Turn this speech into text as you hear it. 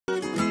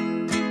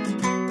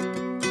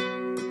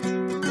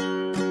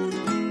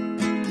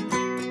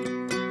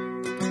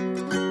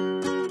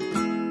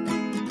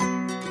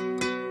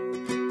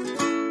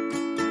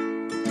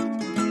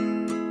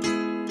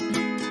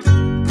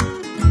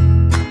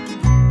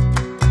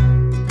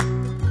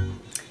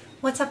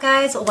What's up,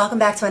 guys? Welcome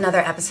back to another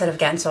episode of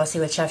Getting Saucy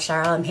with Chef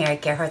Cheryl. I'm here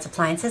at Gerhardt's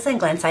Appliances in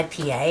Glenside,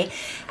 PA.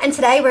 And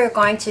today we're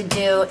going to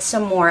do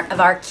some more of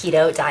our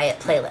keto diet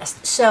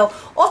playlist. So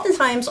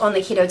oftentimes on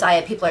the keto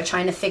diet, people are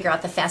trying to figure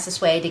out the fastest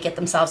way to get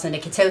themselves into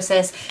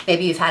ketosis.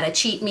 Maybe you've had a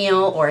cheat meal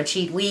or a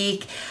cheat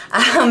week.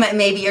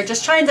 Maybe you're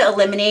just trying to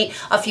eliminate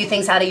a few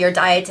things out of your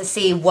diet to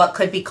see what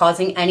could be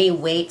causing any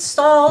weight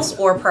stalls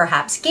or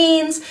perhaps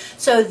gains.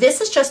 So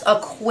this is just a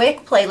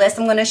quick playlist.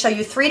 I'm going to show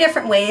you 3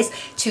 different ways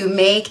to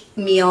make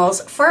meals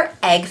for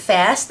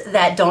Eggfast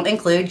that don't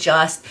include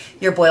just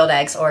your boiled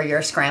eggs or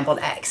your scrambled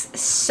eggs.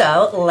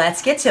 So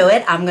let's get to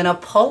it. I'm gonna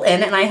pull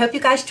in and I hope you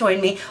guys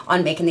join me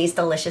on making these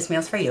delicious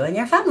meals for you and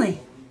your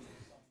family.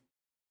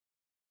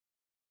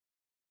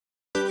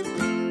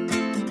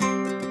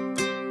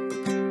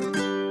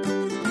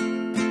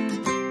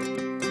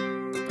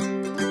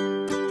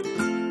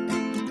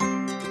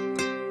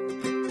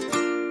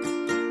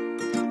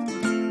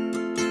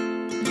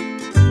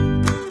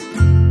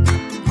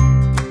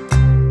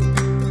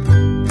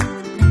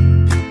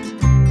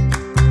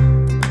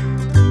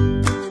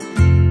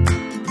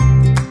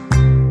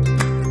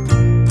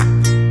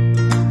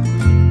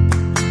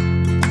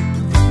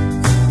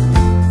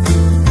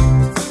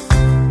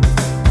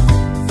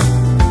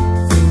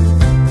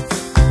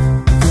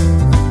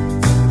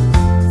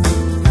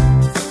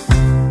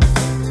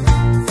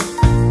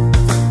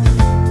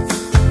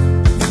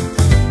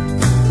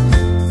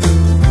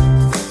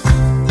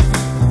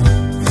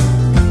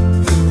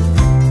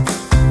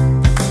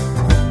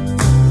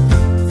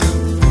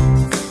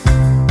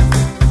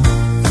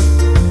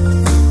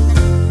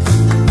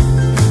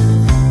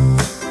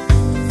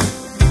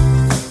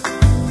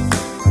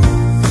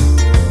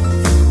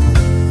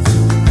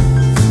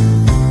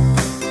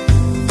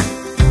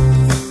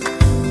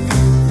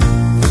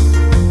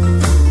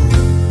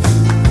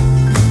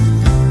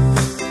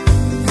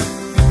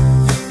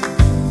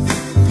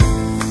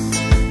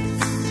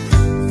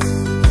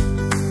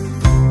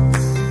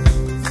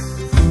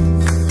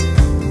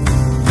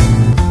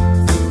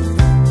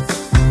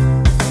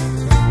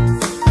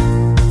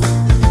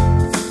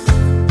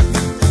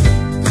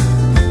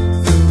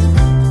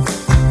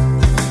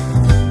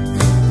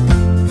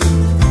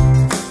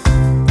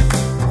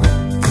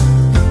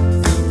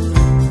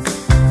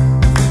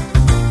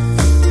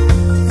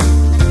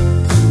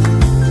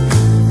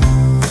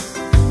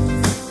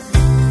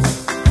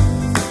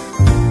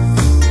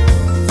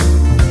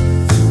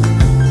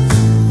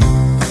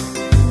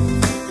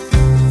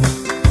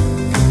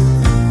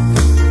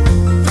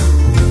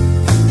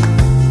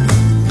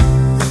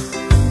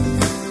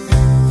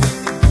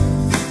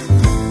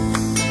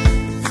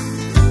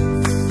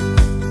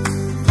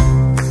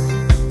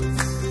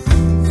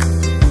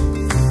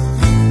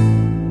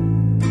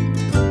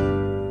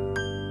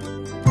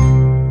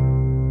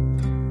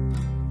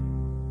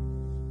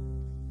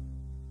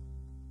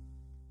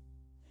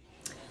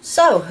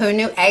 So who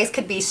knew eggs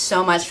could be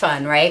so much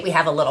fun, right? We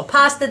have a little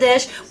pasta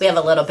dish, we have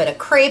a little bit of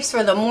crepes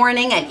for the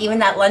morning, and even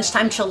that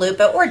lunchtime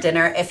chalupa or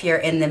dinner if you're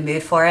in the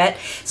mood for it.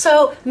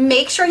 So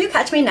make sure you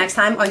catch me next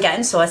time on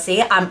Getting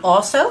Saucy. I'm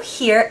also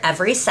here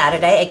every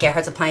Saturday at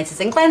Gerhardt's Appliances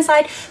in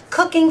Glenside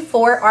cooking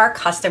for our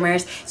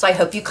customers. So I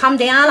hope you come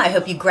down. I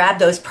hope you grab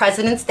those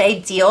President's Day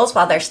deals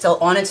while they're still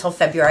on until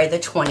February the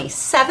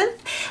 27th.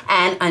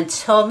 And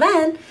until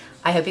then,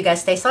 I hope you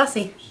guys stay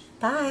saucy.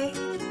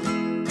 Bye.